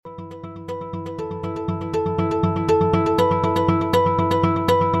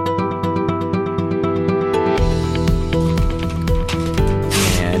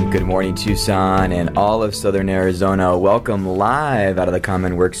Good morning, Tucson and all of Southern Arizona. Welcome live out of the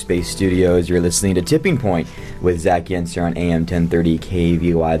Common Workspace Studios. You're listening to Tipping Point with Zach Yenser on AM 1030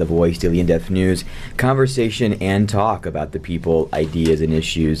 KVOI, the voice, daily in-depth news, conversation, and talk about the people, ideas, and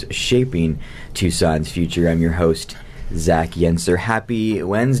issues shaping Tucson's future. I'm your host, Zach Yenser. Happy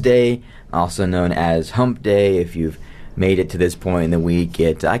Wednesday, also known as Hump Day. If you've made it to this point in the week,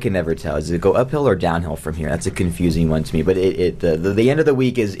 I can never tell. Does it go uphill or downhill from here? That's a confusing one to me. But the end of the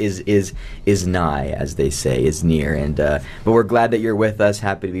week is nigh, as they say, is near. And but we're glad that you're with us.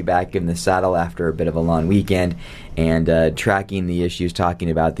 Happy to be back in the saddle after a bit of a long weekend and tracking the issues, talking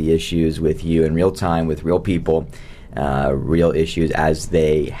about the issues with you in real time, with real people, real issues as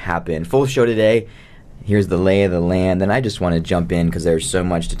they happen. Full show today. Here's the lay of the land. And I just want to jump in because there's so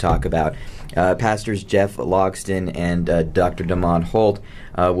much to talk about. Pastors Jeff Logsdon and Dr. Damon Holt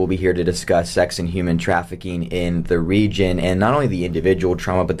will be here to discuss sex and human trafficking in the region, and not only the individual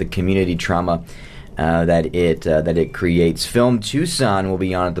trauma, but the community trauma that it creates. Film Tucson will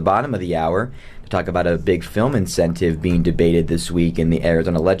be on at the bottom of the hour to talk about a big film incentive being debated this week in the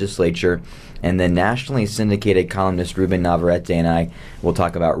Arizona legislature. And then nationally syndicated columnist Ruben Navarrete and I will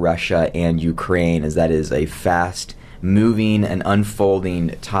talk about Russia and Ukraine, as that is a fast-moving and unfolding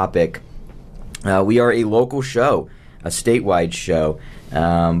topic. We are a local show, a statewide show,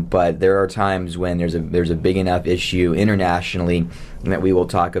 but there are times when there's a big enough issue internationally that we will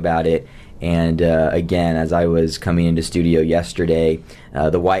talk about it. And again, as I was coming into studio yesterday,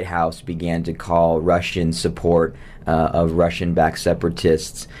 the White House began to call Russian support of Russian-backed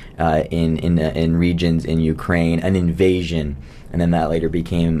separatists in regions in Ukraine an invasion, and then that later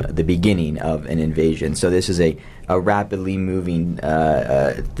became the beginning of an invasion. So this is a rapidly moving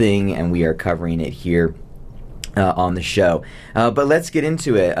thing, and we are covering it here on the show. But let's get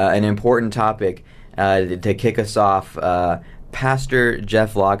into it. An important topic to kick us off. Pastor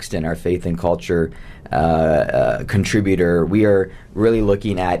Jeff Logsdon, our faith and culture contributor, we are really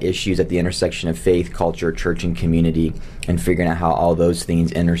looking at issues at the intersection of faith, culture, church, and community, and figuring out how all those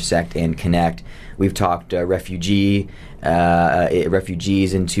things intersect and connect. We've talked refugees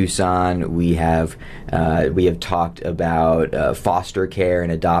in Tucson. We have talked about foster care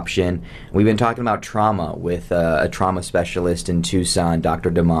and adoption. We've been talking about trauma with a trauma specialist in Tucson, Dr.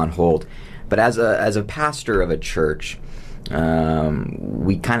 Damon Holt. But as a pastor of a church,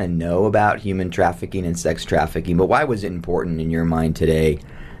 we kind of know about human trafficking and sex trafficking, but why was it important in your mind today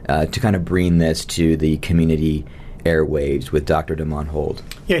to kind of bring this to the community airwaves with Dr. Damon Holt?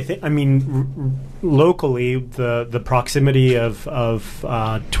 Yeah, locally, the proximity of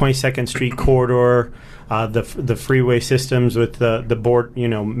 22nd Street corridor, the freeway systems with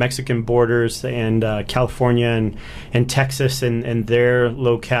the Mexican borders and California and Texas and their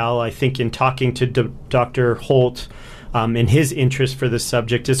locale. I think in talking to Dr. Holt, and his interest for this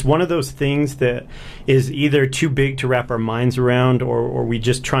subject, it's one of those things that is either too big to wrap our minds around, or we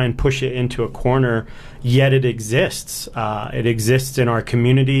just try and push it into a corner, yet it exists. It exists in our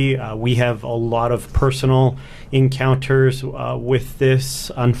community. We have a lot of personal encounters with this,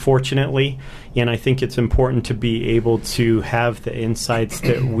 unfortunately, and I think it's important to be able to have the insights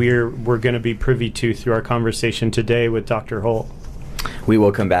that we're going to be privy to through our conversation today with Dr. Holt. We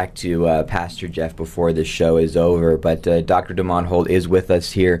will come back to Pastor Jeff before the show is over, but Dr. Damon Holt is with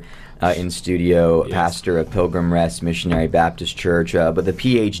us here in studio, yes. Pastor of Pilgrim Rest Missionary Baptist Church, but the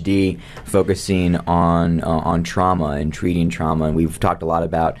PhD focusing on trauma and treating trauma. And we've talked a lot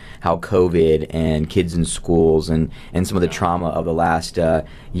about how COVID and kids in schools and some of the trauma of the last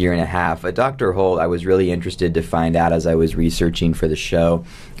year and a half. Dr. Holt, I was really interested to find out as I was researching for the show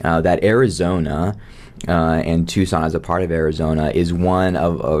that Arizona and Tucson, as a part of Arizona, is one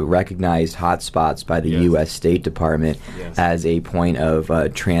of recognized hotspots by the yes. U.S. State Department yes. as a point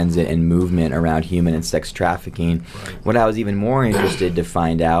of transit and movement around human and sex trafficking. Right. What I was even more interested to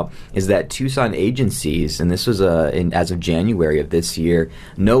find out is that Tucson agencies, and this was as of January of this year,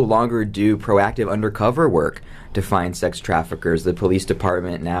 no longer do proactive undercover work to find sex traffickers. The police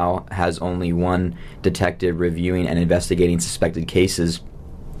department now has only one detective reviewing and investigating suspected cases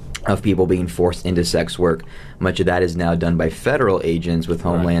of people being forced into sex work. Much of that is now done by federal agents with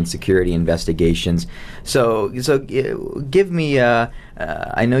Homeland Security investigations. So give me,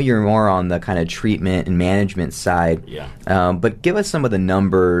 I know you're more on the kind of treatment and management side, but give us some of the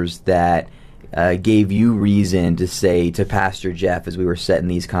numbers that gave you reason to say to Pastor Jeff, as we were setting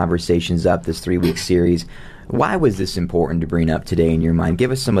these conversations up, this 3-week series, Why was this important to bring up today in your mind?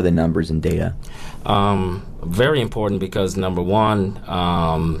 Give us some of the numbers and data. Very important because, number one,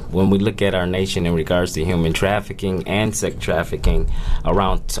 when we look at our nation in regards to human trafficking and sex trafficking,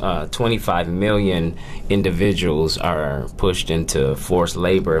 around 25 million individuals are pushed into forced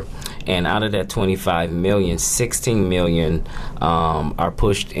labor. And out of that 25 million, 16 million are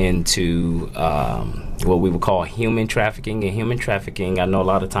pushed into what we would call human trafficking. And human trafficking, I know a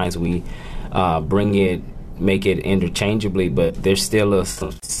lot of times we make it interchangeably, but there's still a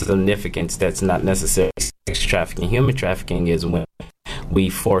significance that's not necessarily sex trafficking. Human trafficking is when we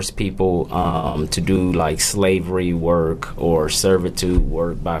force people to do like slavery work or servitude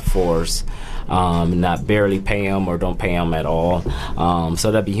work by force, not barely pay them or don't pay them at all.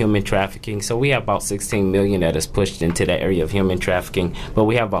 So that'd be human trafficking. So we have about 16 million that is pushed into that area of human trafficking, but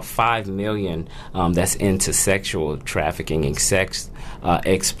we have about 5 million that's into sexual trafficking and sex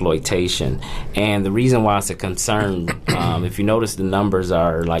exploitation. And the reason why it's a concern, if you notice the numbers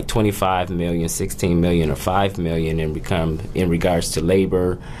are like 25 million, 16 million, or 5 million in regards to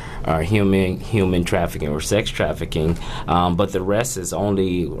labor, human trafficking or sex trafficking, but the rest is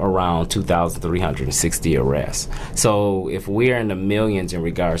only around 2,360 arrests. So if we're in the millions in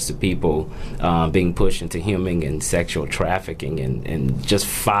regards to people being pushed into human and sexual trafficking, and just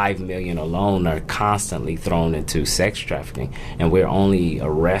 5 million alone are constantly thrown into sex trafficking, and we're only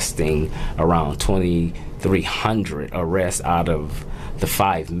arresting around 2,300 arrests out of the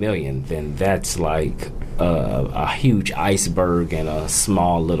 5 million, then that's like a huge iceberg and a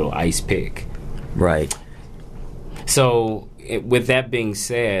small little ice pick. Right. So with that being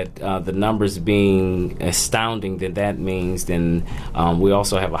said, the numbers being astounding, then that means then we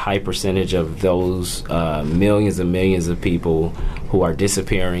also have a high percentage of those millions and millions of people who are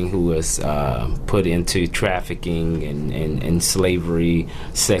disappearing, who is put into trafficking and slavery,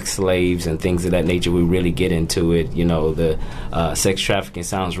 sex slaves and things of that nature. We really get into it. You know, the sex trafficking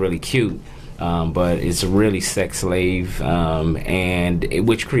sounds really cute. But it's really sex slave,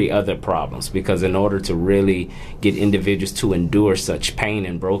 which create other problems, because in order to really get individuals to endure such pain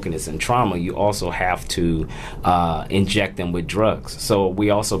and brokenness and trauma, you also have to inject them with drugs. So we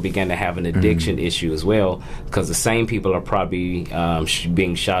also began to have an addiction issue as well, because the same people are probably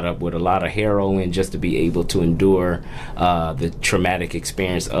being shot up with a lot of heroin just to be able to endure the traumatic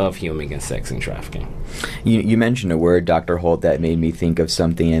experience of human and sex and trafficking. You mentioned a word, Dr. Holt, that made me think of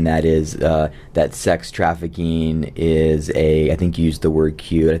something, and that is that sex trafficking is I think you used the word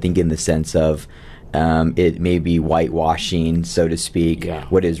cute, I think in the sense of it may be whitewashing, so to speak,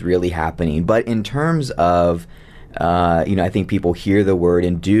 what is really happening. But in terms of, I think people hear the word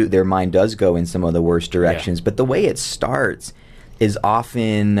and their mind does go in some of the worst directions. But the way it starts is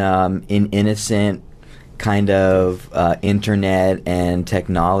often in innocent kind of internet and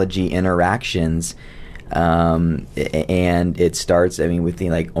technology interactions. And it starts, with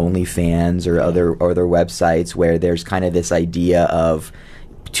like OnlyFans or other websites where there's kind of this idea of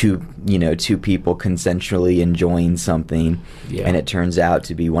two people consensually enjoying something, and it turns out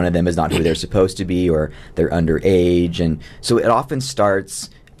to be one of them is not who they're supposed to be, or they're underage, and so it often starts.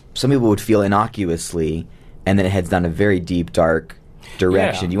 Some people would feel innocuously, and then it heads down a very deep, dark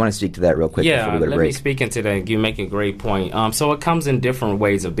direction. You want to speak to that real quick before we go to break? Let me speak into that. You make a great point. So it comes in different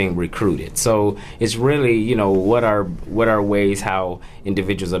ways of being recruited. So it's really, what are ways how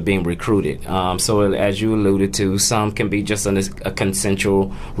individuals are being recruited. So as you alluded to, some can be just a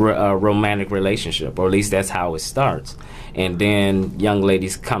consensual romantic relationship, or at least that's how it starts. And then young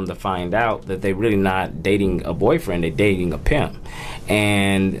ladies come to find out that they're really not dating a boyfriend, they're dating a pimp.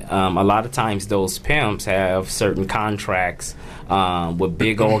 And a lot of times those pimps have certain contracts with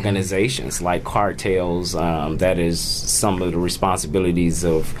big organizations like cartels. That is some of the responsibilities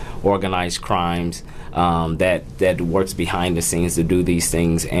of organized crimes that works behind the scenes to do these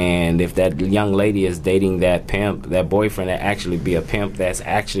things. And if that young lady is dating that pimp, that boyfriend that actually be a pimp that's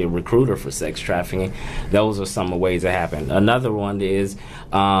actually a recruiter for sex trafficking, those are some of the ways that happen. Another one is,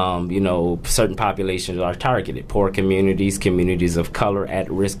 certain populations are targeted. Poor communities, communities of color,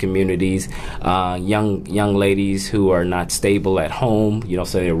 at-risk communities, young ladies who are not stable at home,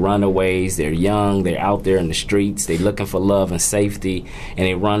 so they're runaways, they're young, they're out there in the streets, they're looking for love and safety, and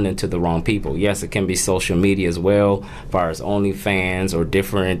they run into the wrong people. Yes, it can be social media as well, as far as OnlyFans or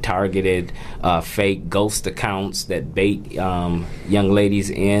different targeted fake ghost accounts that bait young ladies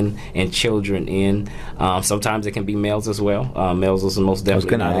in and children in. Sometimes it can be males as well. Males is most definitely. I was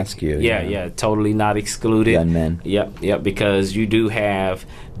going to ask you. Yeah, totally not excluded. Young men. Yep, because you do have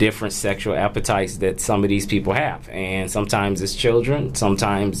different sexual appetites that some of these people have, and sometimes it's children,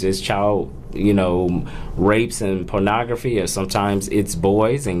 sometimes it's child rapes and pornography, or sometimes it's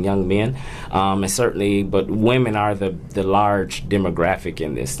boys and young men, and certainly, but women are the large demographic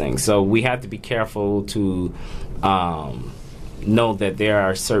in this thing. So we have to be careful to know that there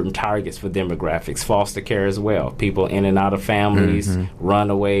are certain targets for demographics. Foster care as well. People in and out of families,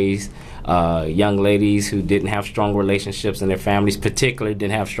 runaways, young ladies who didn't have strong relationships in their families, particularly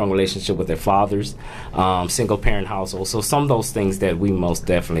didn't have strong relationship with their fathers, single-parent households. So some of those things that we most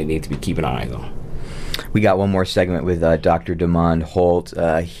definitely need to be keeping an eye on. We got one more segment with Dr. Demond Holt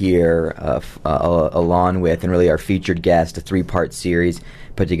here, along with, and really our featured guest, a 3-part series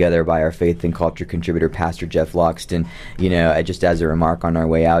put together by our faith and culture contributor, Pastor Jeff Loxton. Just as a remark on our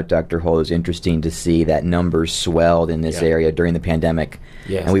way out, Dr. Holt, it was interesting to see that numbers swelled in this area during the pandemic.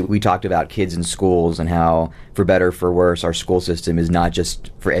 Yes. And we talked about kids in schools and how, for better or for worse, our school system is not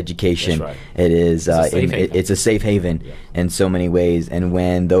just for education. That's right. It is it's a safe haven Yeah. in so many ways. And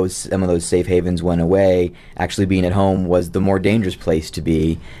when some of those safe havens went away, actually being at home was the more dangerous place to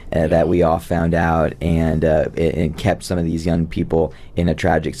be, that we all found out, and it kept some of these young people in a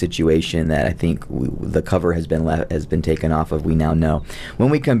tragic situation that I think the cover has been taken off of. We now know. When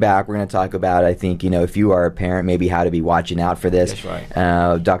we come back, we're going to talk about, I think, if you are a parent, maybe how to be watching out for this. That's right.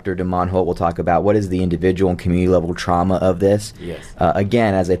 Dr. Demond Holt will talk about what is the individual and community level trauma of this. Yes.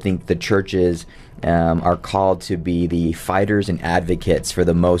 Again, as I think the churches are called to be the fighters and advocates for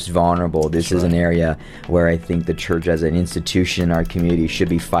the most vulnerable. This is an area where I think the church as an institution in our community should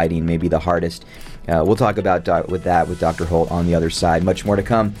be fighting maybe the hardest. We'll talk about with Dr. Holt on the other side. Much more to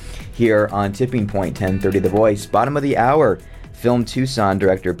come here on Tipping Point 1030 The Voice. Bottom of the hour, Film Tucson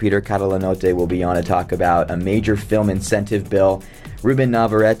director Peter Catalanote will be on to talk about a major film incentive bill. Ruben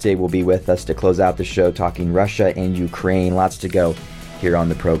Navarrete will be with us to close out the show talking Russia and Ukraine. Lots to go here on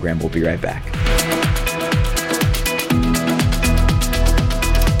the program. We'll be right back.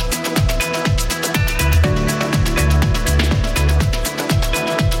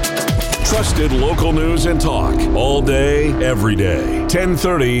 Trusted local news and talk all day, every day.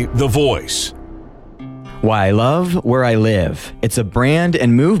 1030 The Voice. Why I Love Where I Live. It's a brand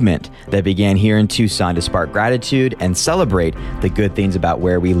and movement that began here in Tucson to spark gratitude and celebrate the good things about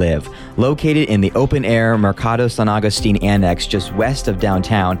where we live. Located in the open-air Mercado San Agustin Annex just west of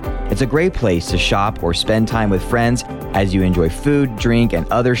downtown, it's a great place to shop or spend time with friends as you enjoy food, drink, and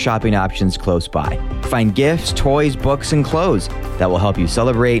other shopping options close by. Find gifts, toys, books, and clothes that will help you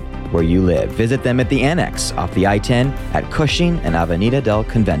celebrate where you live. Visit them at the Annex off the I-10 at Cushing and Avenida del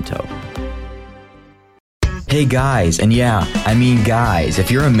Convento. Hey guys, and yeah, I mean guys,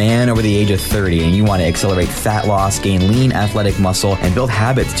 if you're a man over the age of 30 and you want to accelerate fat loss, gain lean athletic muscle, and build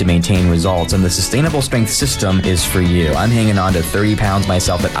habits to maintain results, then the Sustainable Strength System is for you. I'm hanging on to 30 pounds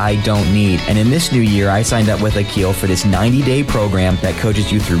myself that I don't need, and in this new year, I signed up with Akil for this 90-day program that coaches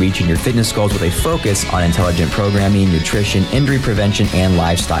you through reaching your fitness goals with a focus on intelligent programming, nutrition, injury prevention, and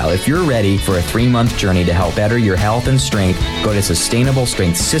lifestyle. If you're ready for a 3-month journey to help better your health and strength, go to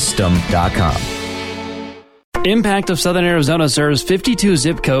sustainablestrengthsystem.com. Impact of Southern Arizona serves 52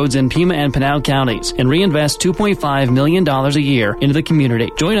 zip codes in Pima and Pinal counties and reinvests $2.5 million a year into the community.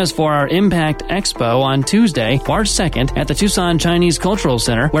 Join us for our Impact Expo on Tuesday, March 2nd at the Tucson Chinese Cultural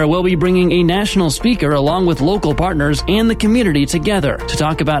Center, where we'll be bringing a national speaker along with local partners and the community together to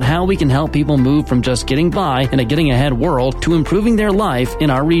talk about how we can help people move from just getting by in a getting ahead world to improving their life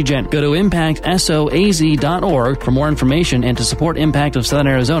in our region. Go to impactsoaz.org for more information and to support Impact of Southern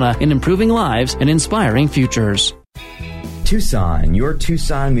Arizona in improving lives and inspiring futures. Tucson, your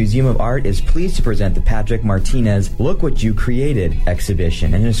Tucson Museum of Art is pleased to present the Patrick Martinez Look What You Created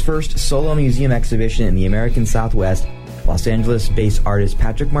exhibition. In his first solo museum exhibition in the American Southwest, Los Angeles-based artist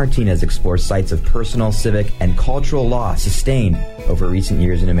Patrick Martinez explores sites of personal, civic, and cultural loss sustained over recent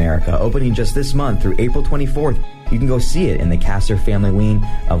years in America. Opening just this month through April 24th, you can go see it in the Kasser Family Wing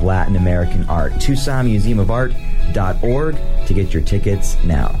of Latin American Art. TucsonMuseumofArt.org to get your tickets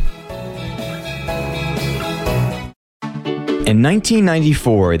now. In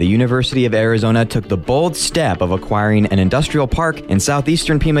 1994, the University of Arizona took the bold step of acquiring an industrial park in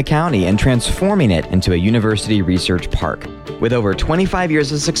southeastern Pima County and transforming it into a university research park. With over 25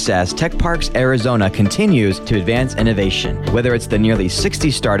 years of success, Tech Parks Arizona continues to advance innovation. Whether it's the nearly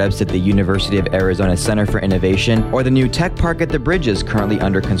 60 startups at the University of Arizona Center for Innovation or the new Tech Park at the Bridges currently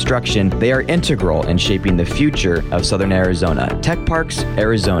under construction, they are integral in shaping the future of Southern Arizona. Tech Parks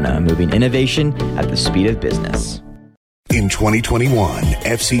Arizona, moving innovation at the speed of business. In 2021,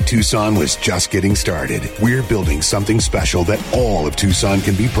 FC Tucson was just getting started. We're building something special that all of Tucson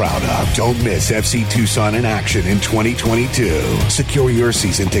can be proud of. Don't miss FC Tucson in action in 2022. Secure your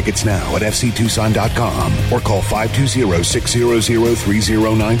season tickets now at fctucson.com or call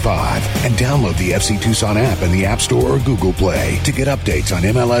 520-600-3095 and download the FC Tucson app in the App Store or Google Play to get updates on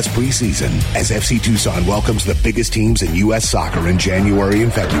MLS preseason as FC Tucson welcomes the biggest teams in U.S. soccer in January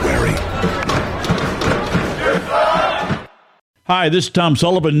and February. Hi, this is Tom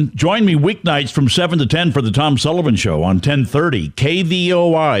Sullivan. Join me weeknights from 7 to 10 for the Tom Sullivan Show on 1030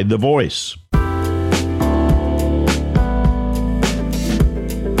 KVOI, The Voice.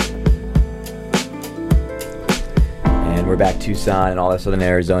 And we're back Tucson and all of Southern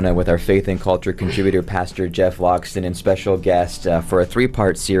Arizona with our Faith and Culture contributor, Pastor Jeff Loxton, and special guest for a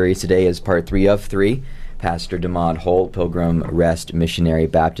three-part series. Today is part 3 of 3. Pastor DeMond Holt, Pilgrim Rest Missionary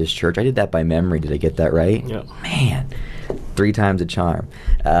Baptist Church. I did that by memory. Did I get that right? Yeah. Man. 3 times a charm.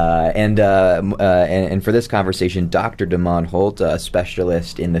 And for this conversation, Dr. DeMond Holt, a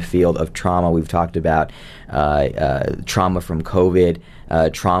specialist in the field of trauma. We've talked about trauma from COVID,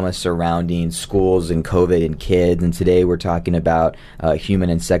 trauma surrounding schools and COVID and kids. And today we're talking about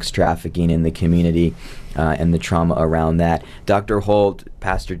human and sex trafficking in the community and the trauma around that. Dr. Holt,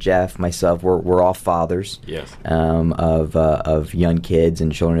 Pastor Jeff, myself, we're all fathers. Yes. Of young kids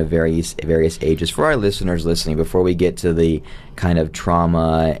and children of various ages. For our listeners listening, before we get to the kind of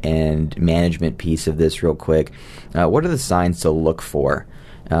trauma and management piece of this real quick, what are the signs to look for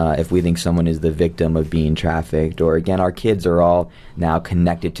if we think someone is the victim of being trafficked? Or again, our kids are all now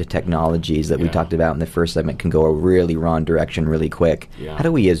connected to technologies that we talked about in the first segment, can go a really wrong direction really quick. Yeah. How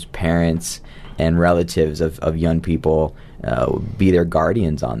do we as parents and relatives of young people be their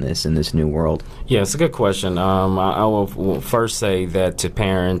guardians on this in this new world? Yeah, it's a good question. I will first say that to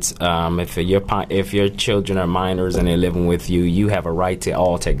parents, if your children are minors and they're living with you, you have a right to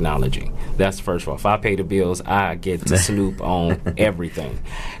all technology. That's first of all. If I pay the bills, I get to snoop on everything.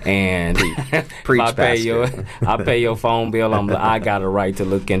 And Preach, I pay your phone bill, I got a right to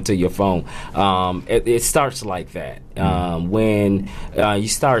look into your phone. It starts like that. When you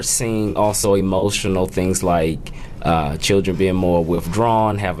start seeing also emotional things like children being more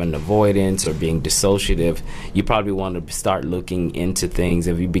withdrawn, having avoidance, or being dissociative, you probably want to start looking into things.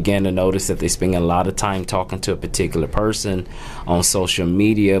 If you begin to notice that they spend a lot of time talking to a particular person on social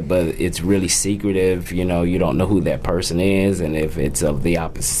media, but it's really secretive, you don't know who that person is, and if it's of the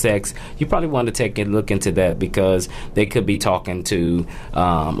opposite sex, you probably want to take a look into that, because they could be talking to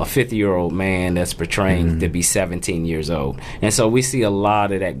a 50-year-old man that's portraying to be 17 years old. And so we see a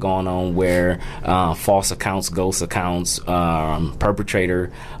lot of that going on, where false accounts, ghost accounts, predatory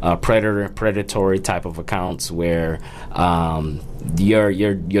type of accounts, where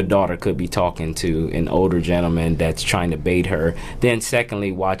your daughter could be talking to an older gentleman that's trying to bait her. Then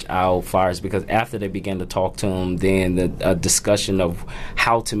secondly, watch out because after they begin to talk to him, then the discussion of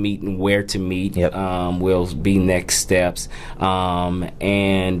how to meet and where to meet will be next steps.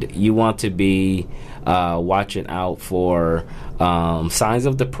 And you want to be watching out for signs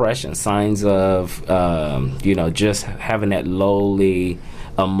of depression, signs of just having that lowly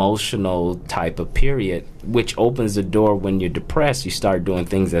emotional type of period, which opens the door. When you're depressed, you start doing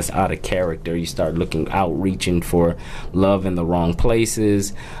things that's out of character. You start reaching for love in the wrong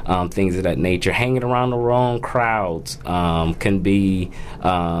places, things of that nature. Hanging around the wrong crowds can be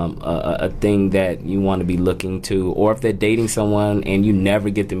a thing that you want to be looking to. Or if they're dating someone and you never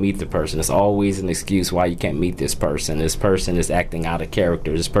get to meet the person, it's always an excuse why you can't meet this person. This person is acting out of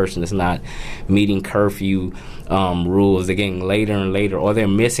character. This person is not meeting curfew rules. They're getting later and later, or they're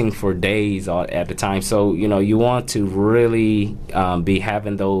missing for days at a time. So, you want to really be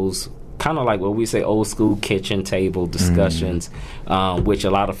having those kind of like what we say old school kitchen table discussions, which a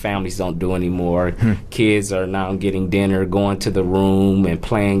lot of families don't do anymore. Kids are now getting dinner, going to the room and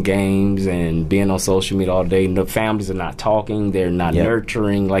playing games and being on social media all day. The families are not talking. They're not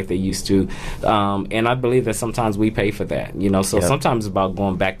nurturing like they used to. And I believe that sometimes we pay for that, so sometimes it's about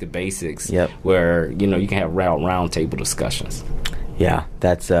going back to basics where, you can have round table discussions. Yeah,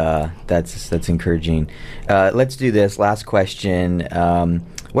 that's encouraging. Let's do this. Last question.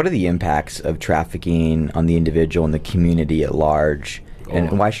 What are the impacts of trafficking on the individual and the community at large?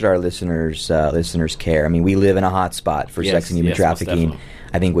 And why should our listeners care? I mean, we live in a hot spot for sex and human trafficking,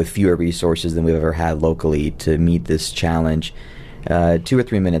 I think, with fewer resources than we've ever had locally to meet this challenge. 2 or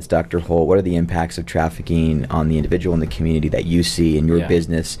 3 minutes, Dr. Holt, what are the impacts of trafficking on the individual and the community that you see in your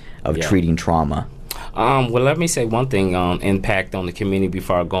business of treating trauma? Well, let me say one thing on impact on the community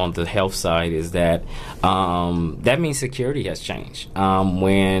before I go on to the health side is that that means security has changed.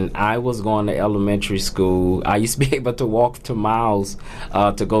 When I was going to elementary school, I used to be able to walk 2 miles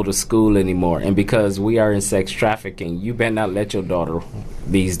to go to school anymore. And because we are in sex trafficking, you better not let your daughter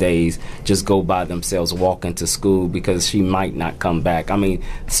these days just go by themselves, walk into school, because she might not come back. I mean,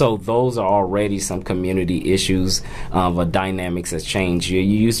 so those are already some community issues of dynamics that's changed. You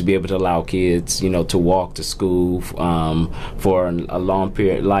used to be able to allow kids, to walk to school for a long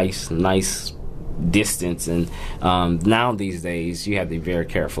period, nice distance, and now these days you have to be very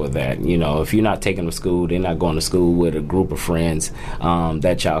careful of that. If you're not taking them to school, they're not going to school with a group of friends,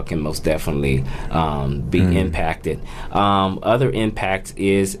 that child can most definitely be impacted. Other impacts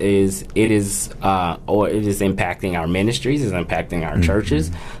is impacting our ministries, is impacting our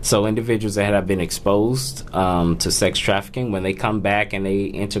churches. So individuals that have been exposed to sex trafficking, when they come back and they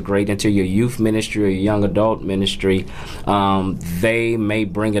integrate into your youth ministry or your young adult ministry, they may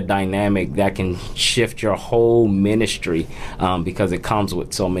bring a dynamic that can shift your whole ministry, because it comes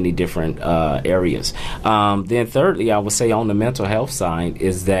with so many different areas. Then thirdly, I would say on the mental health side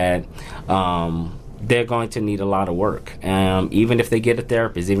is that they're going to need a lot of work. Even if they get a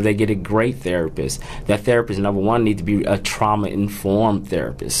therapist, even if they get a great therapist, that therapist, number one, needs to be a trauma-informed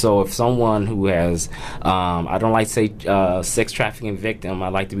therapist. So if someone who has, I don't like to say sex trafficking victim, I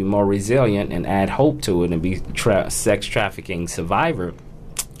like to be more resilient and add hope to it and be sex trafficking survivor,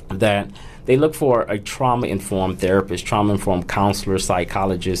 that they look for a trauma-informed therapist, trauma-informed counselor,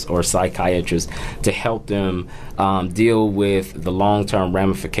 psychologist, or psychiatrist to help them deal with the long-term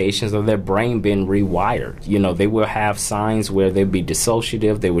ramifications of their brain being rewired. They will have signs where they'll be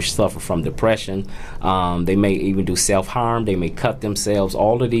dissociative, they will suffer from depression, they may even do self-harm, they may cut themselves.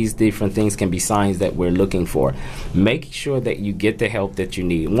 All of these different things can be signs that we're looking for. Make sure that you get the help that you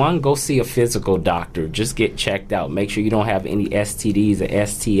need. One, go see a physical doctor. Just get checked out. Make sure you don't have any STDs or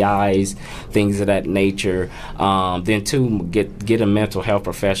STIs, things of that nature. Then two, get a mental health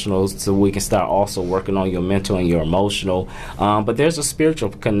professional so we can start also working on your mental and your emotional. But there's a spiritual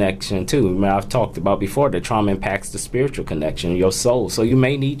connection too. I've talked about before that trauma impacts the spiritual connection, your soul. So you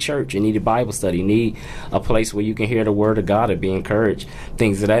may need church, you need a Bible study, you need a place where you can hear the word of God and be encouraged,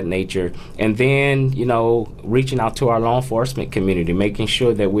 things of that nature. And then, reaching out to our law enforcement community, making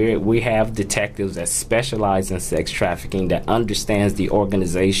sure that we have detectives that specialize in sex trafficking, that understands the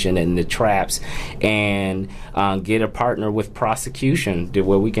organization and the traps, and get a partner with prosecution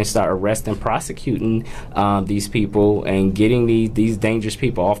where we can start arresting, prosecuting these people and getting these dangerous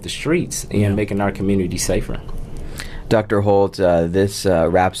people off the streets and making our community safer. Dr. Holt, this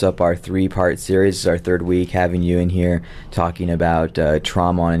wraps up our 3-part series. This is our 3rd week having you in here talking about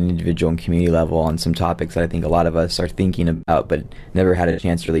trauma on an individual and community level on some topics that I think a lot of us are thinking about but never had a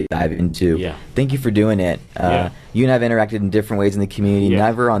chance to really dive into. Yeah. Thank you for doing it. You and I have interacted in different ways in the community,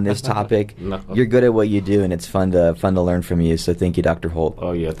 never on this topic. No. You're good at what you do, and it's fun to learn from you. So thank you, Dr. Holt.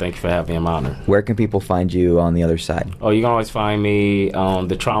 Oh, yeah. Thank you for having me. I'm honored. Where can people find you on the other side? Oh, you can always find me on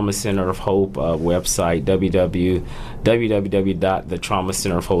the Trauma Center of Hope website,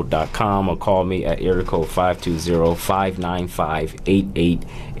 www.thetraumacenterofhope.com, or call me at area code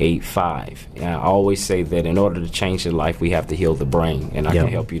 520-595-8885. And I always say that in order to change your life, we have to heal the brain, and I can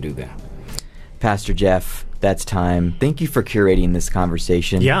help you do that. Pastor Jeff, that's time. Thank you for curating this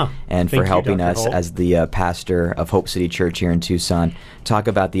conversation. And for helping us as the pastor of Hope City Church here in Tucson talk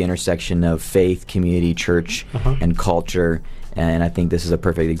about the intersection of faith, community, church, and culture. And I think this is a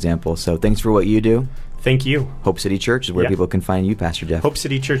perfect example. So thanks for what you do. Thank you. Hope City Church is where people can find you, Pastor Jeff. Hope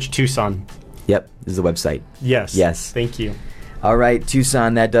City Church, Tucson. Yep, this is the website. Yes. Thank you. All right,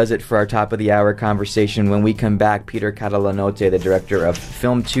 Tucson, that does it for our top of the hour conversation. When we come back, Peter Catalanote, the director of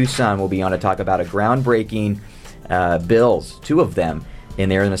Film Tucson, will be on to talk about a groundbreaking bills, 2 of them, in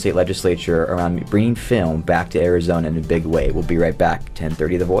the Arizona State Legislature around bringing film back to Arizona in a big way. We'll be right back.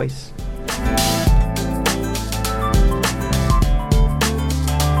 1030 The Voice.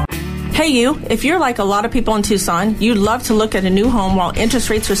 Hey you, if you're like a lot of people in Tucson, you'd love to look at a new home while interest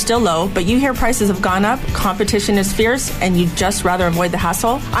rates are still low, but you hear prices have gone up, competition is fierce, and you'd just rather avoid the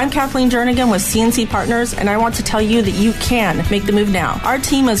hassle? I'm Kathleen Jernigan with CNC Partners, and I want to tell you that you can make the move now. Our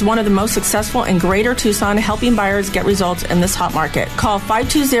team is one of the most successful in Greater Tucson, helping buyers get results in this hot market. Call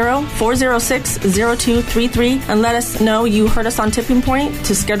 520-406-0233 and let us know you heard us on Tipping Point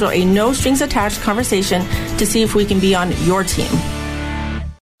to schedule a no-strings-attached conversation to see if we can be on your team.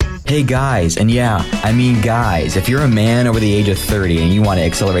 Hey guys, and yeah, I mean guys, if you're a man over the age of 30 and you want to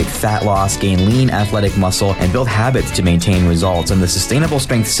accelerate fat loss, gain lean athletic muscle, and build habits to maintain results, then the Sustainable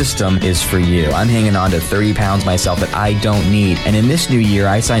Strength System is for you. I'm hanging on to 30 pounds myself that I don't need, and in this new year,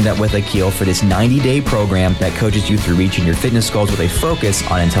 I signed up with Akil for this 90-day program that coaches you through reaching your fitness goals with a focus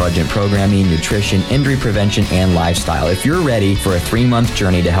on intelligent programming, nutrition, injury prevention, and lifestyle. If you're ready for a 3-month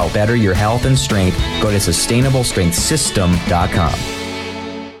journey to help better your health and strength, go to sustainablestrengthsystem.com.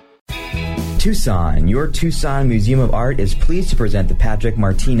 Tucson, your Tucson Museum of Art is pleased to present the Patrick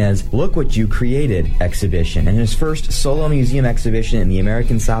Martinez Look What You Created exhibition. In his first solo museum exhibition in the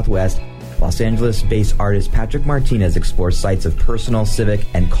American Southwest, Los Angeles-based artist Patrick Martinez explores sites of personal, civic,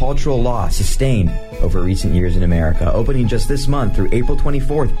 and cultural loss sustained over recent years in America. Opening just this month through April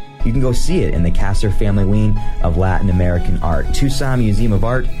 24th, you can go see it in the Castor Family Wing of Latin American Art.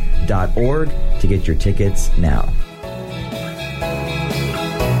 TucsonMuseumofArt.org to get your tickets now.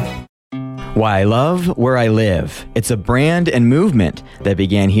 Why I love where I live. It's a brand and movement that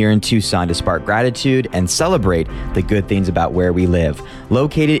began here in Tucson to spark gratitude and celebrate the good things about where we live.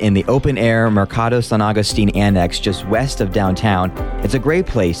 Located in the open-air Mercado San Agustin Annex just west of downtown, it's a great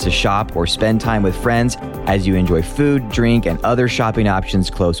place to shop or spend time with friends as you enjoy food, drink, and other shopping options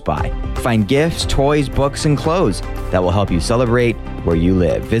close by. Find gifts, toys, books, and clothes that will help you celebrate where you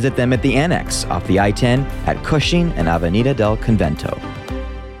live. Visit them at the Annex off the I-10 at Cushing and Avenida del Convento.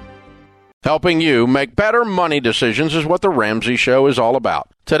 Helping you make better money decisions is what The Ramsey Show is all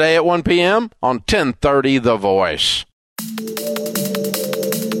about. Today at 1 p.m. on 1030 The Voice.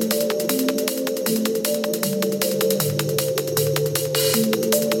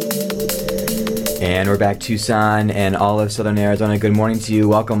 And we're back, Tucson and all of Southern Arizona. Good morning to you.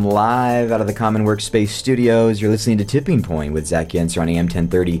 Welcome live out of the Common Workspace Studios. You're listening to Tipping Point with Zach Yenser on AM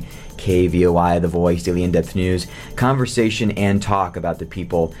 1030 KVOI, The Voice, Daily In-Depth News. Conversation and talk about the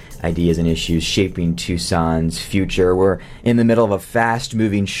people, ideas, and issues shaping Tucson's future. We're in the middle of a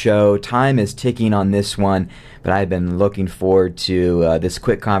fast-moving show. Time is ticking on this one, but I've been looking forward to this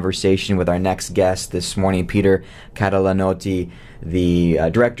quick conversation with our next guest this morning, Peter Catalanotti, the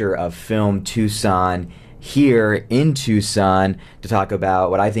director of Film Tucson, here in Tucson, to talk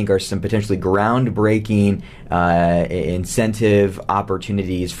about what I think are some potentially groundbreaking incentive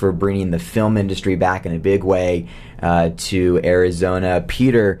opportunities for bringing the film industry back in a big way to Arizona.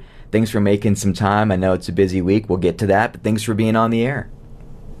 Peter, thanks for making some time. I know it's a busy week. We'll get to that, but thanks for being on the air.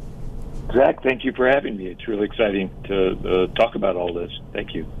 Zach, thank you for having me. It's really exciting to talk about all this.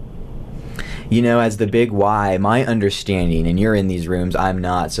 Thank you. You know, as the big why, my understanding, and you're in these rooms, I'm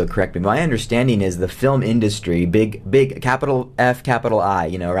not, so correct me, my understanding is the film industry, big, capital F, capital I,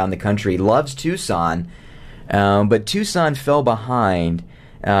 around the country, loves Tucson, but Tucson fell behind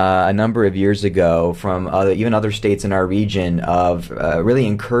a number of years ago from even other states in our region of really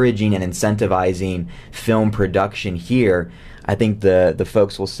encouraging and incentivizing film production here. I think the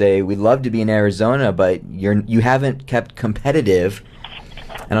folks will say, we'd love to be in Arizona, but you haven't kept competitive.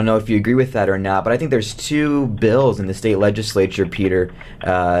 I don't know if you agree with that or not, but I think there's 2 bills in the state legislature, Peter,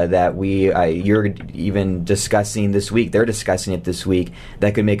 that you're even discussing this week. They're discussing it this week,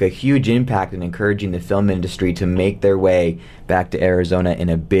 that could make a huge impact in encouraging the film industry to make their way back to Arizona in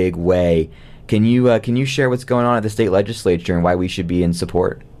a big way. Can you share what's going on at the state legislature and why we should be in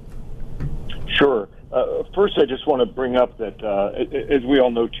support? Sure. First, I just want to bring up that, as we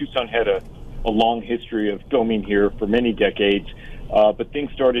all know, Tucson had a long history of filming here for many decades. But things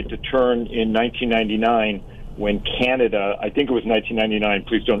started to turn in 1999 when Canada, I think it was 1999,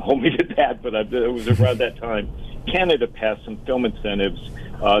 please don't hold me to that, but it was around that time, Canada passed some film incentives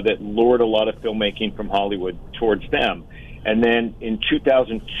that lured a lot of filmmaking from Hollywood towards them. And then in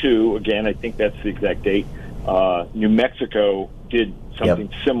 2002, again, I think that's the exact date, New Mexico did something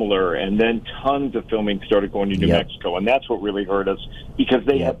similar, and then tons of filming started going to New Mexico, and that's what really hurt us, because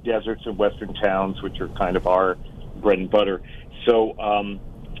they have deserts and western towns, which are kind of our bread and butter. So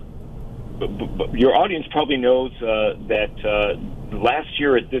but your audience probably knows that last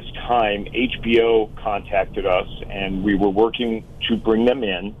year at this time, HBO contacted us, and we were working to bring them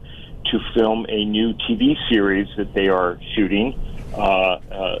in to film a new TV series that they are shooting.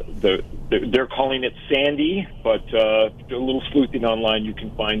 They're calling it Sandy, but a little sleuthing online, you can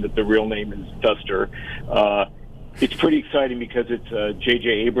find that the real name is Duster. It's pretty exciting because it's J.J.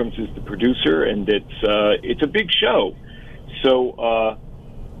 Abrams is the producer, and it's a big show. So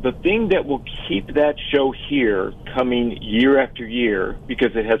the thing that will keep that show here coming year after year,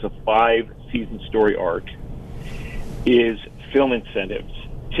 because it has a 5-season story arc, is film incentives.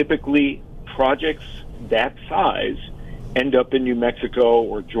 Typically, projects that size end up in New Mexico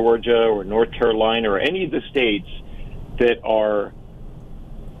or Georgia or North Carolina or any of the states that are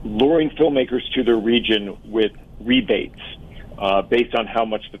luring filmmakers to their region with rebates based on how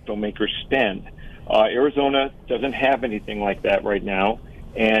much the filmmakers spend. Arizona doesn't have anything like that right now,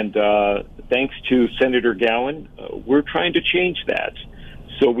 and thanks to Senator Gowan, we're trying to change that.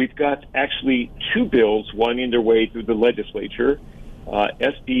 So we've got actually two bills winding their way through the legislature,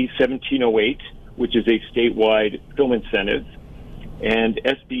 SB 1708, which is a statewide film incentive, and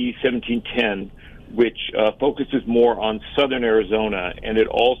SB 1710, which focuses more on southern Arizona, and it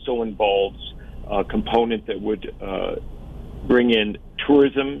also involves a component that would bring in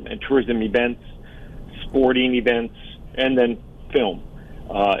tourism and tourism events, sporting events, and then film.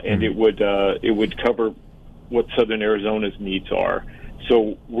 And it would cover what southern Arizona's needs are.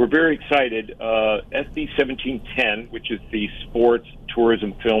 So we're very excited. SB 1710, which is the sports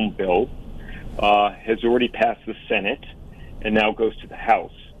tourism film bill, has already passed the Senate and now goes to the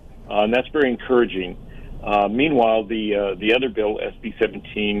House. And that's very encouraging. Meanwhile, the other bill, SB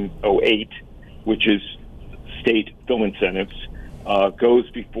 1708, which is state film incentives, goes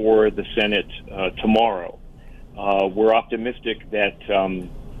before the Senate tomorrow. We're optimistic that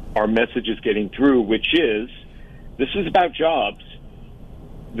our message is getting through, which is this is about jobs.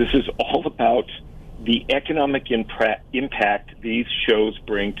 This is all about the economic impact these shows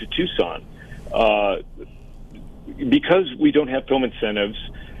bring to Tucson. Because we don't have film incentives,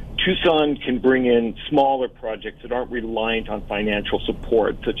 Tucson can bring in smaller projects that aren't reliant on financial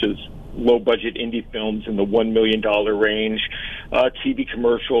support, such as low-budget indie films in the $1 million range, TV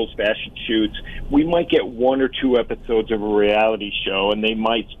commercials, fashion shoots. We might get one or two episodes of a reality show, and they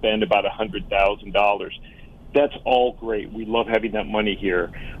might spend about $100,000. That's all great. We love having that money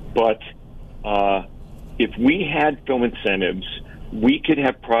here. But if we had film incentives, we could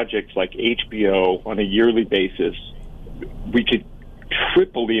have projects like HBO on a yearly basis. We could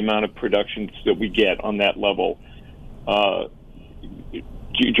triple the amount of productions that we get on that level. I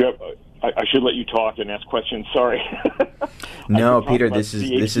should let you talk and ask questions. Sorry. No, Peter, this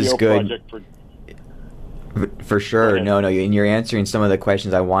is good. For sure. No, and you're answering some of the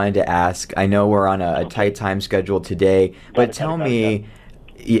questions I wanted to ask. I know we're on a tight time schedule today, but tell me,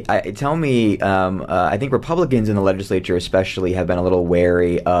 I think Republicans in the legislature especially have been a little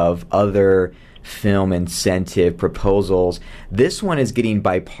wary of other film incentive proposals. This one is getting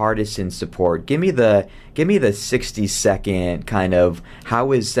bipartisan support. Give me the 60-second kind of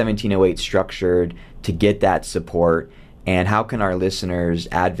how is 1708 structured to get that support, and how can our listeners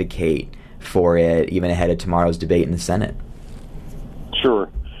advocate for it even ahead of tomorrow's debate in the Senate? Sure.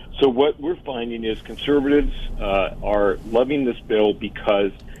 So what we're finding is conservatives are loving this bill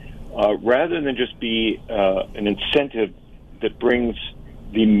because rather than just be an incentive that brings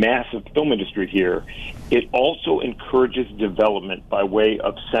the massive film industry here, it also encourages development by way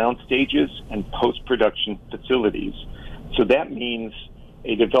of sound stages and post-production facilities. So that means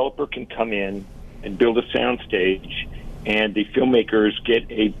a developer can come in and build a sound stage, and the filmmakers get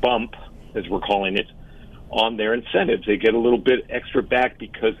a bump, as we're calling it, on their incentives. They get a little bit extra back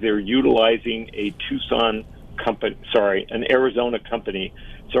because they're utilizing an Arizona company.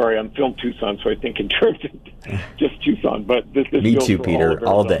 Sorry, I'm Film Tucson, so I think in terms of just Tucson. But this Me too, Peter.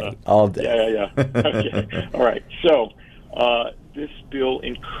 All day. Yeah. Okay. All right. So this bill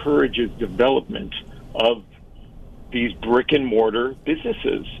encourages development of these brick-and-mortar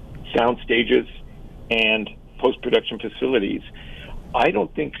businesses, sound stages, and post-production facilities. I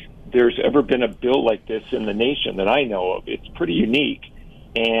don't think there's ever been a bill like this in the nation that I know of. It's pretty unique.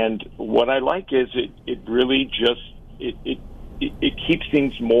 And what I like is it really just it keeps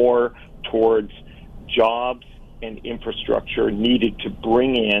things more towards jobs and infrastructure needed to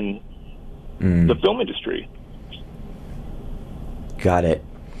bring in the film industry. Got it.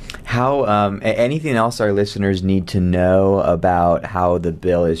 How anything else our listeners need to know about how the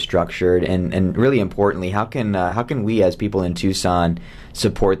bill is structured, and really importantly, how can we as people in Tucson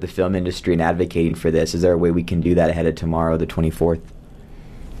support the film industry and advocating for this? Is there a way we can do that ahead of tomorrow, the 24th?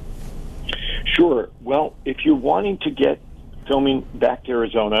 Sure. Well, if you're wanting to get filming back to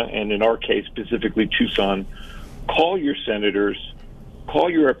Arizona, and in our case specifically Tucson, call your senators, call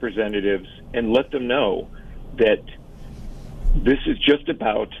your representatives, and let them know that this is just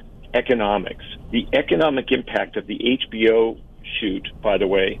about economics. The economic impact of the HBO shoot, by the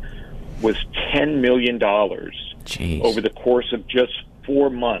way, was $10 million over the course of just 4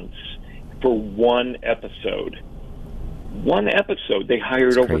 months for one episode. One episode. They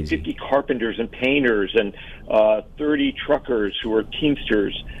hired over 50 carpenters and painters and 30 truckers who are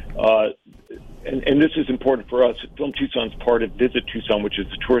Teamsters. And this is important for us. Film Tucson's part of Visit Tucson, which is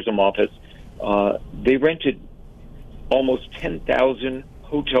the tourism office. They rented almost 10,000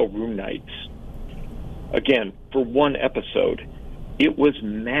 hotel room nights, again, for one episode. It was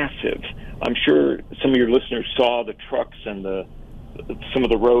massive. I'm sure some of your listeners saw the trucks and some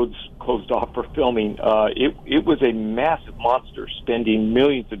of the roads closed off for filming. It was a massive monster, spending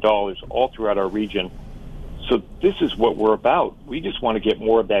millions of dollars all throughout our region. So this is what we're about. We just want to get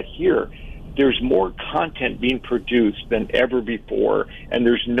more of that here. There's more content being produced than ever before, and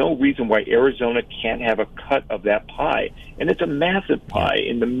there's no reason why Arizona can't have a cut of that pie. And it's a massive pie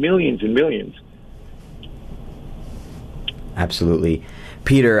in the millions and millions. Absolutely.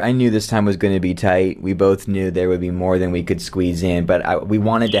 Peter, I knew this time was going to be tight. We both knew there would be more than we could squeeze in, but we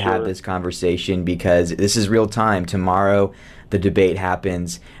wanted to have this conversation because this is real time. Tomorrow, the debate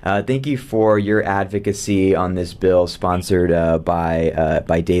happens. Thank you for your advocacy on this bill sponsored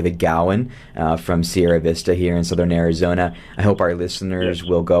by David Gowan from Sierra Vista here in southern Arizona. I hope our listeners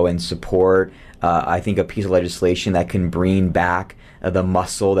will go and support, I think, a piece of legislation that can bring back the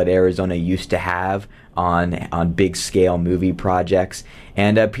muscle that Arizona used to have on big-scale movie projects.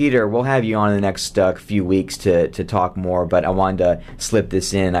 And Peter, we'll have you on in the next few weeks to talk more, but I wanted to slip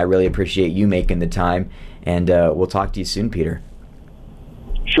this in. I really appreciate you making the time, and we'll talk to you soon, Peter.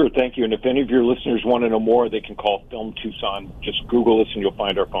 Sure, thank you. And if any of your listeners want to know more, they can call Film Tucson. Just Google us and you'll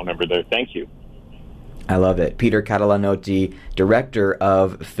find our phone number there. Thank you. I love it. Peter Catalanotti, director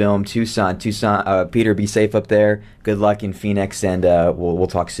of Film Tucson. Peter, be safe up there. Good luck in Phoenix, and we'll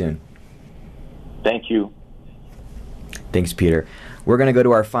talk soon. Thank you. Thanks, Peter. We're going to go to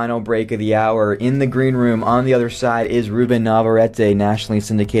our final break of the hour. In the green room, on the other side, is Ruben Navarrete, nationally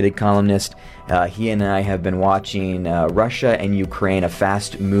syndicated columnist. He and I have been watching Russia and Ukraine, a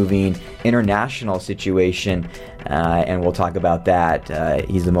fast-moving international situation, and we'll talk about that.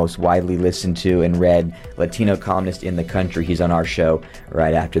 He's the most widely listened to and read Latino columnist in the country. He's on our show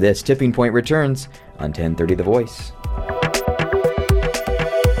right after this. Tipping Point returns on 1030 The Voice.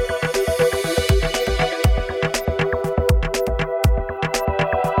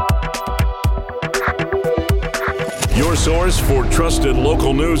 Your source for trusted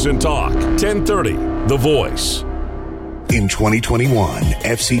local news and talk. 1030 The Voice. In 2021,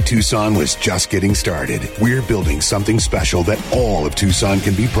 FC Tucson was just getting started. We're building something special that all of Tucson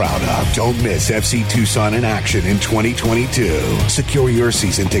can be proud of. Don't miss FC Tucson in action in 2022. Secure your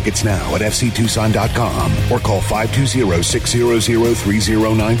season tickets now at fctucson.com or call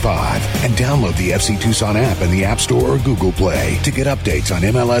 520-600-3095 and download the FC Tucson app in the App Store or Google Play to get updates on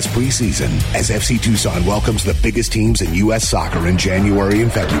MLS preseason as FC Tucson welcomes the biggest teams in U.S. soccer in January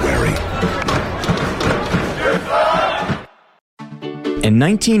and February. In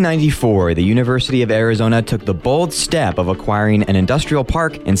 1994, the University of Arizona took the bold step of acquiring an industrial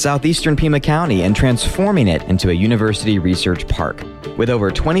park in southeastern Pima County and transforming it into a university research park. With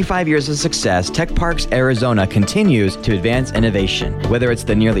over 25 years of success, Tech Parks Arizona continues to advance innovation. Whether it's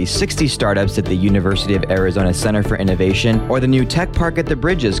the nearly 60 startups at the University of Arizona Center for Innovation or the new Tech Park at the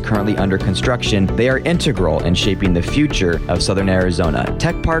Bridges currently under construction, they are integral in shaping the future of southern Arizona.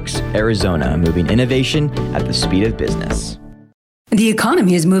 Tech Parks Arizona, moving innovation at the speed of business. The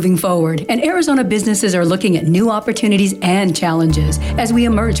economy is moving forward, and Arizona businesses are looking at new opportunities and challenges as we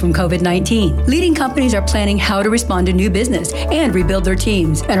emerge from COVID-19. Leading companies are planning how to respond to new business and rebuild their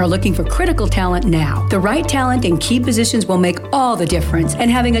teams and are looking for critical talent now. The right talent in key positions will make all the difference,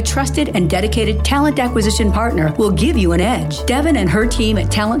 and having a trusted and dedicated talent acquisition partner will give you an edge. Devin and her team at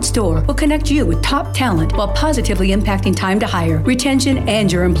Talent Store will connect you with top talent while positively impacting time to hire, retention,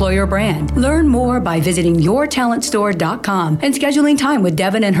 and your employer brand. Learn more by visiting yourtalentstore.com and schedule time with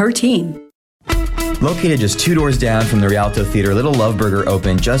Devin and her team. Located just 2 doors down from the Rialto Theater, Little Love Burger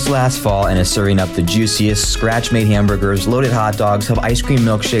opened just last fall and is serving up the juiciest scratch-made hamburgers, loaded hot dogs, have ice cream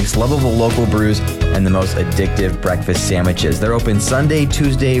milkshakes, lovable local brews, and the most addictive breakfast sandwiches. They're open Sunday,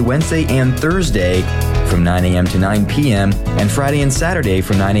 Tuesday, Wednesday, and Thursday from 9 a.m. to 9 p.m. and Friday and Saturday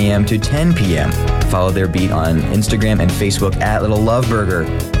from 9 a.m. to 10 p.m. Follow their beat on Instagram and Facebook at Little Love Burger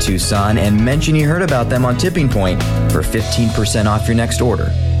Tucson and mention you heard about them on Tipping Point for 15% off your next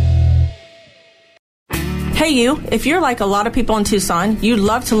order. Hey you, if you're like a lot of people in Tucson, you'd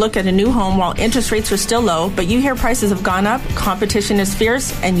love to look at a new home while interest rates are still low, but you hear prices have gone up, competition is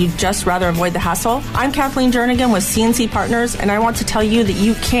fierce, and you'd just rather avoid the hassle. I'm Kathleen Jernigan with CNC Partners, and I want to tell you that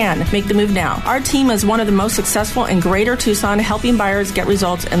you can make the move now. Our team is one of the most successful in Greater Tucson, helping buyers get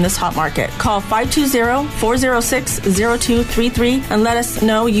results in this hot market. Call 520-406-0233 and let us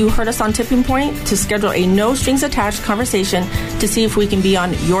know you heard us on Tipping Point to schedule a no-strings-attached conversation to see if we can be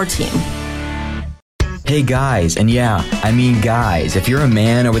on your team. Hey guys, and yeah, I mean guys, if you're a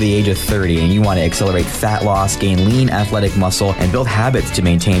man over the age of 30 and you want to accelerate fat loss, gain lean athletic muscle, and build habits to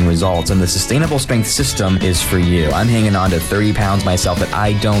maintain results, then the Sustainable Strength System is for you. I'm hanging on to 30 pounds myself that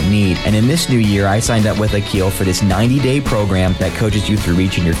I don't need, and in this new year, I signed up with Akil for this 90-day program that coaches you through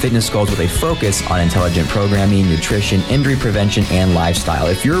reaching your fitness goals with a focus on intelligent programming, nutrition, injury prevention, and lifestyle.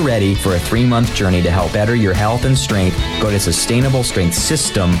 If you're ready for a 3-month journey to help better your health and strength, go to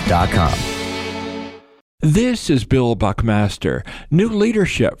sustainablestrengthsystem.com. This is Bill Buckmaster. New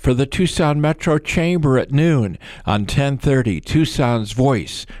leadership for the Tucson Metro Chamber at noon on 1030 Tucson's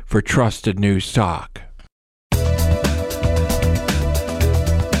Voice for Trusted News Talk.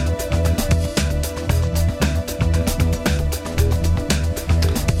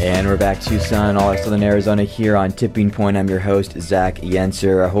 And we're back, Tucson, all of Southern Arizona here on Tipping Point. I'm your host, Zach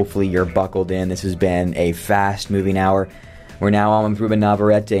Yenser. Hopefully you're buckled in. This has been a fast-moving hour. We're now on with Ruben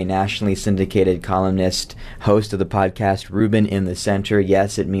Navarrete, nationally syndicated columnist, host of the podcast Ruben in the Center.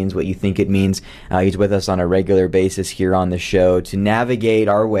 Yes, it means what you think it means. He's with us on a regular basis here on the show to navigate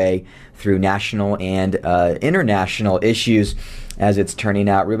our way through national and international issues as it's turning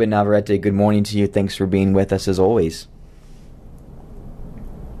out. Ruben Navarrete, good morning to you. Thanks for being with us as always.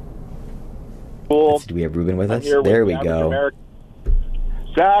 Cool. Do we have Ruben with us? There we go.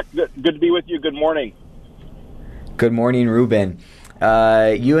 Zach, good to be with you. Good morning. Good morning, Ruben.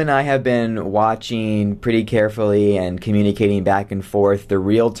 You and I have been watching pretty carefully and communicating back and forth the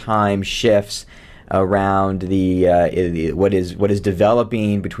real-time shifts around the what is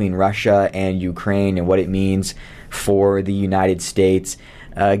developing between Russia and Ukraine and what it means for the United States.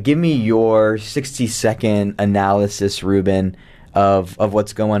 Give me your 60-second analysis, Ruben, of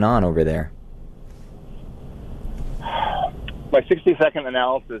what's going on over there. My 60-second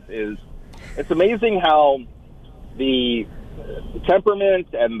analysis is, it's amazing how the temperament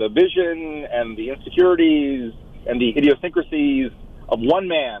and the vision and the insecurities and the idiosyncrasies of one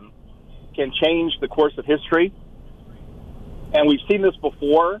man can change the course of history. And we've seen this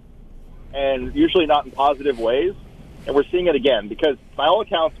before, and usually not in positive ways. And we're seeing it again because, by all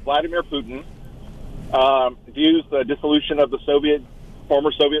accounts, Vladimir Putin views the dissolution of the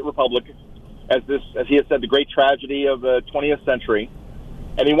former Soviet Republic as he has said, the great tragedy of the 20th century.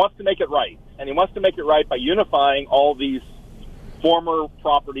 And he wants to make it right. And he wants to make it right by unifying all these former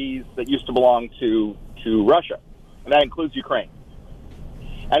properties that used to belong to Russia. And that includes Ukraine.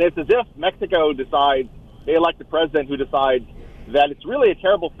 And it's as if Mexico decides, they elect a president who decides that it's really a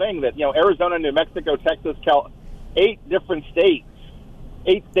terrible thing that, Arizona, New Mexico, Texas, 8 different states,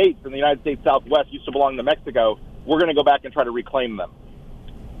 8 states in the United States Southwest used to belong to Mexico. We're going to go back and try to reclaim them.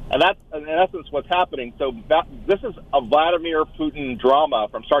 And that's, in essence, what's happening. So this is a Vladimir Putin drama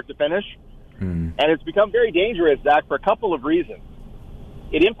from start to finish. And it's become very dangerous, Zach, for a couple of reasons.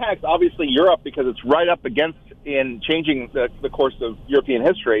 It impacts, obviously, Europe because it's right up against in changing the course of European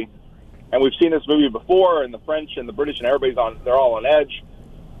history. And we've seen this movie before, and the French and the British and everybody's they're all on edge.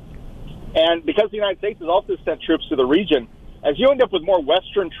 And because the United States has also sent troops to the region, as you end up with more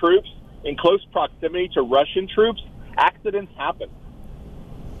Western troops in close proximity to Russian troops, accidents happen.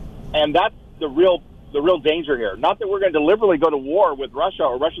 And that's the real danger here. Not that we're going to deliberately go to war with Russia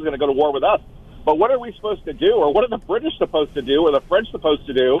or Russia's going to go to war with us, but what are we supposed to do, or what are the British supposed to do, or the French supposed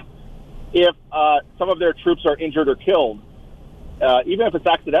to do if some of their troops are injured or killed, even if it's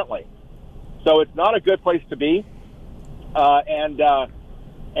accidentally? So it's not a good place to be, and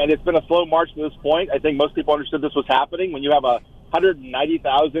it's been a slow march to this point. I think most people understood this was happening when you have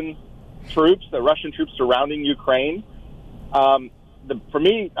 190,000 troops, the Russian troops surrounding Ukraine. For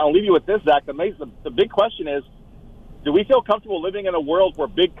me, I'll leave you with this, Zach. The big question is, do we feel comfortable living in a world where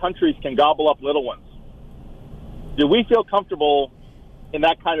big countries can gobble up little ones? Do we feel comfortable in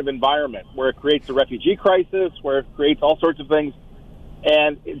that kind of environment where it creates a refugee crisis, where it creates all sorts of things?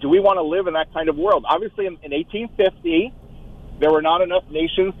 And do we want to live in that kind of world? Obviously, in 1850, there were not enough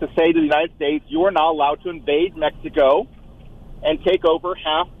nations to say to the United States, you are not allowed to invade Mexico and take over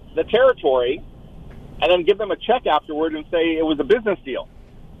half the territory and then give them a check afterward and say it was a business deal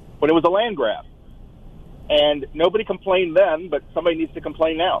when it was a land grab. And nobody complained then, but somebody needs to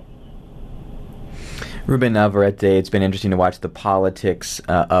complain now. Ruben Navarrete, it's been interesting to watch the politics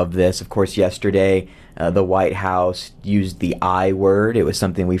of this. Of course, yesterday, the White House used the I word. It was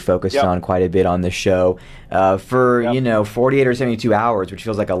something we focused on quite a bit on the show. For 48 or 72 hours, which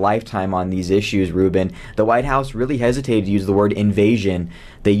feels like a lifetime on these issues, Ruben, the White House really hesitated to use the word invasion.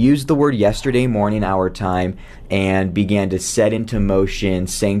 They used the word yesterday morning, our time, and began to set into motion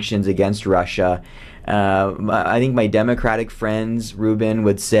sanctions against Russia. I think my Democratic friends, Ruben,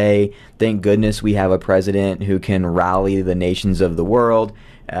 would say, thank goodness we have a president who can rally the nations of the world,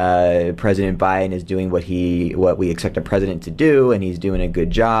 President Biden is doing what we expect a president to do, and he's doing a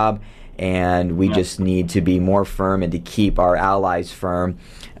good job. And we just need to be more firm and to keep our allies firm.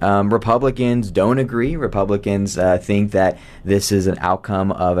 Republicans don't agree. Republicans think that this is an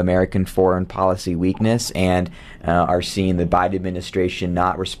outcome of American foreign policy weakness and are seeing the Biden administration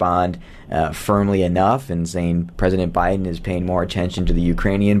not respond firmly enough, and saying President Biden is paying more attention to the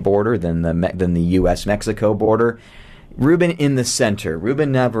Ukrainian border than the U.S.-Mexico border. Ruben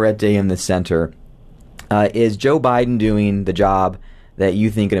Navarrete in the center. Is Joe Biden doing the job that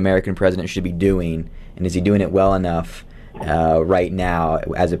you think an American president should be doing, and is he doing it well enough right now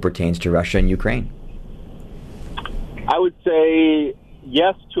as it pertains to Russia and Ukraine? I would say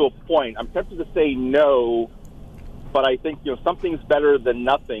yes to a point. I'm tempted to say no, but I think something's better than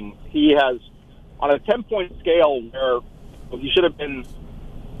nothing. He has, on a 10-point scale where he should have been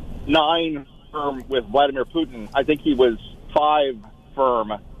 9 firm with Vladimir Putin, I think he was 5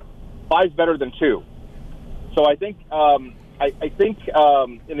 firm. 5's better than 2. So I think I think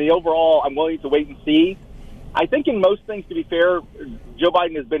in the overall, I'm willing to wait and see. I think in most things, to be fair, Joe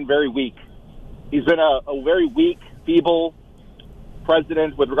Biden has been very weak. He's been a very weak, feeble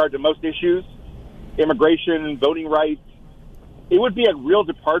president with regard to most issues, immigration, voting rights. It would be a real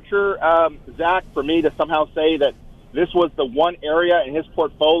departure, Zach, for me to somehow say that this was the one area in his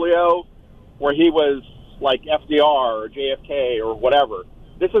portfolio where he was like FDR or JFK or whatever.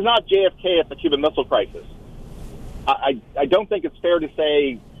 This is not JFK at the Cuban Missile Crisis. I don't think it's fair to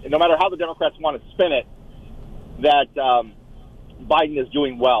say, no matter how the Democrats want to spin it, that Biden is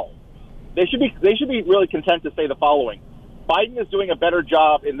doing well. They should be really content to say the following: Biden is doing a better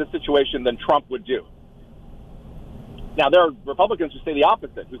job in this situation than Trump would do. Now, there are Republicans who say the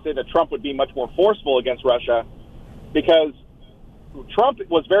opposite, who say that Trump would be much more forceful against Russia because Trump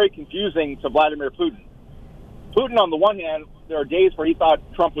was very confusing to Vladimir Putin. Putin, on the one hand, there are days where he thought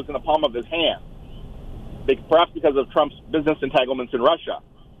Trump was in the palm of his hand, perhaps because of Trump's business entanglements in Russia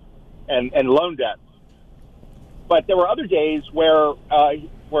and loan debt. But there were other days where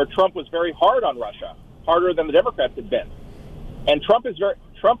Trump was very hard on Russia, harder than the Democrats had been. And Trump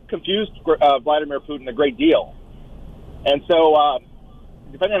confused Vladimir Putin a great deal. And so,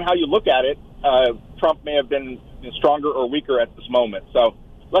 depending on how you look at it, Trump may have been stronger or weaker at this moment. So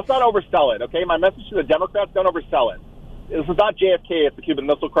let's not oversell it, okay? My message to the Democrats: don't oversell it. This is not JFK at the Cuban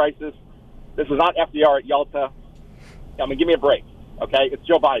Missile Crisis. This is not FDR at Yalta. I mean, give me a break, okay? It's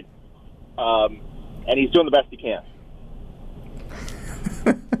Joe Biden, and he's doing the best he can.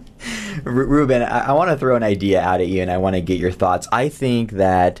 Ruben, I want to throw an idea out at you, and I want to get your thoughts. I think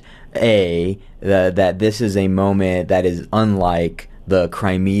that, that this is a moment that is unlike the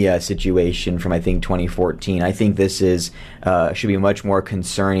Crimea situation from, I think, 2014. I think this should be much more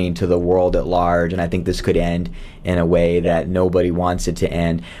concerning to the world at large, and I think this could end in a way that nobody wants it to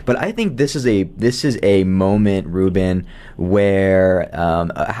end. But I think this is a moment, Ruben, where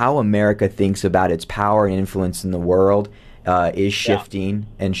how America thinks about its power and influence in the world is shifting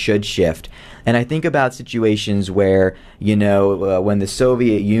and should shift. And I think about situations where, when the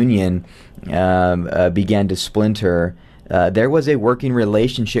Soviet Union began to splinter, there was a working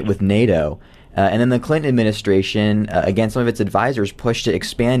relationship with NATO. And then the Clinton administration, against some of its advisors, pushed to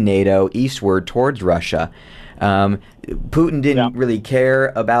expand NATO eastward towards Russia. Putin didn't really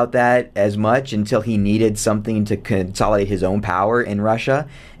care about that as much until he needed something to consolidate his own power in Russia.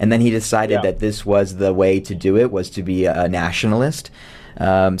 And then he decided that this was the way to do it, was to be a nationalist.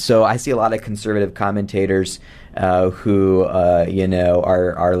 So I see a lot of conservative commentators who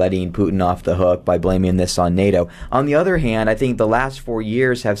are letting Putin off the hook by blaming this on NATO. On the other hand, I think the last 4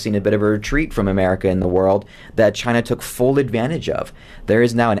 years have seen a bit of a retreat from America in the world that China took full advantage of. There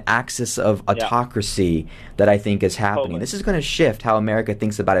is now an axis of autocracy that I think is happening. Totally. This is going to shift how America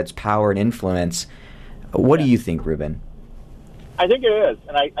thinks about its power and influence. What do you think, Ruben? I think it is,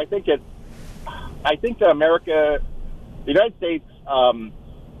 and I think that America, the United States,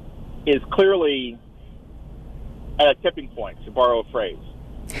 is clearly at a tipping point, to borrow a phrase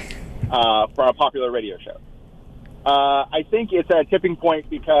from a popular radio show. I think it's at a tipping point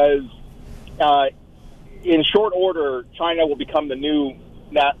because in short order, China will become the new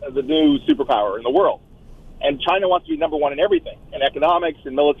superpower in the world. And China wants to be number one in everything, in economics,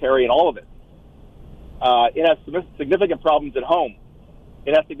 in military, and all of it. It has significant problems at home.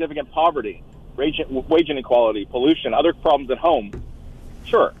 It has significant poverty, wage inequality, pollution, other problems at home.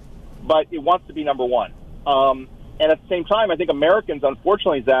 Sure. But it wants to be number one. And at the same time, I think Americans,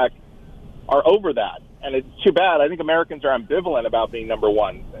 unfortunately, Zach, are over that. And it's too bad. I think Americans are ambivalent about being number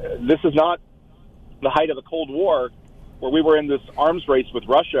one. This is not the height of the Cold War, where we were in this arms race with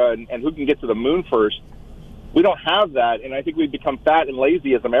Russia and who can get to the moon first. We don't have that, and I think we've become fat and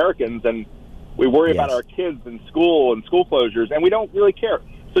lazy as Americans, and we worry about our kids in school and school closures, and we don't really care.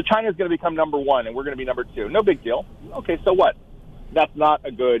 So China's going to become number one, and we're going to be number two. No big deal. Okay, so what? That's not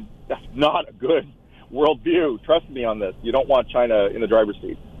a good worldview. Trust me on this. You don't want China in the driver's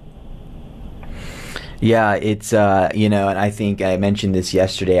seat. Yeah, it's, and I think I mentioned this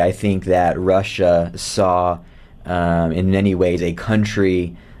yesterday. I think that Russia saw, in many ways, a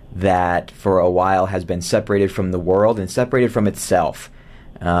country that for a while has been separated from the world and separated from itself.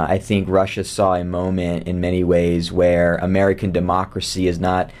 I think Russia saw a moment in many ways where American democracy is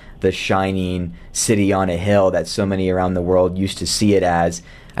not the shining city on a hill that so many around the world used to see it as.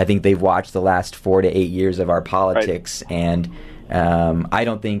 I think they've watched the last 4 to 8 years of our politics, right. And I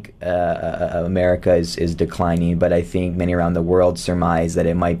don't think America is declining, but I think many around the world surmise that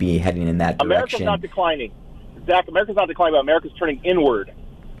it might be heading in that direction. America's not declining. Zach, America's not declining, but America's turning inward,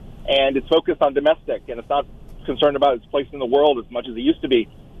 and it's focused on domestic, and it's not concerned about its place in the world as much as it used to be.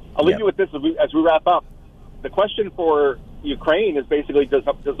 I'll leave you with this as we wrap up. The question for Ukraine is basically, does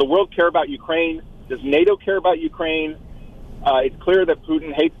the world care about Ukraine? Does NATO care about Ukraine? It's clear that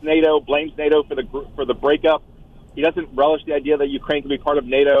Putin hates NATO, blames NATO for the breakup. He doesn't relish the idea that Ukraine can be part of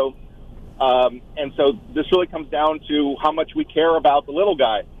NATO. And so this really comes down to how much we care about the little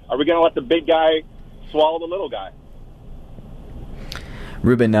guy. Are we going to let the big guy swallow the little guy?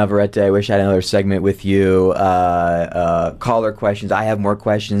 Ruben Navarrete, I wish I had another segment with you. Caller questions. I have more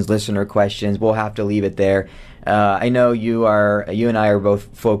questions, listener questions. We'll have to leave it there. I know you and I are both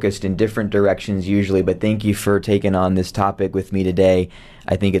focused in different directions usually, but thank you for taking on this topic with me today.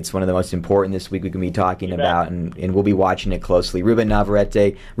 I think it's one of the most important this week we can be talking about, and we'll be watching it closely. Ruben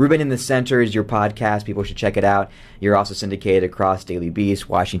Navarrete, Ruben in the Center is your podcast. People should check it out. You're also syndicated across Daily Beast,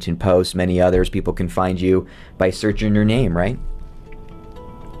 Washington Post, many others. People can find you by searching your name, right?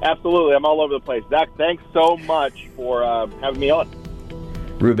 Absolutely. I'm all over the place. Zach, thanks so much for having me on.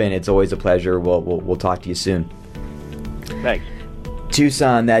 Ruben, it's always a pleasure. We'll talk to you soon. Thanks.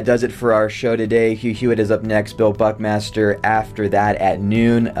 Tucson, that does it for our show today. Hugh Hewitt is up next, Bill Buckmaster after that at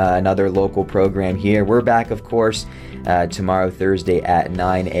noon, another local program here. We're back, of course, tomorrow, Thursday at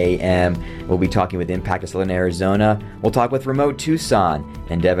 9 a.m. We'll be talking with Impact of Southern Arizona. We'll talk with Remote Tucson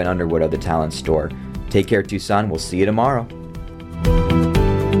and Devin Underwood of the Talent Store. Take care, Tucson. We'll see you tomorrow.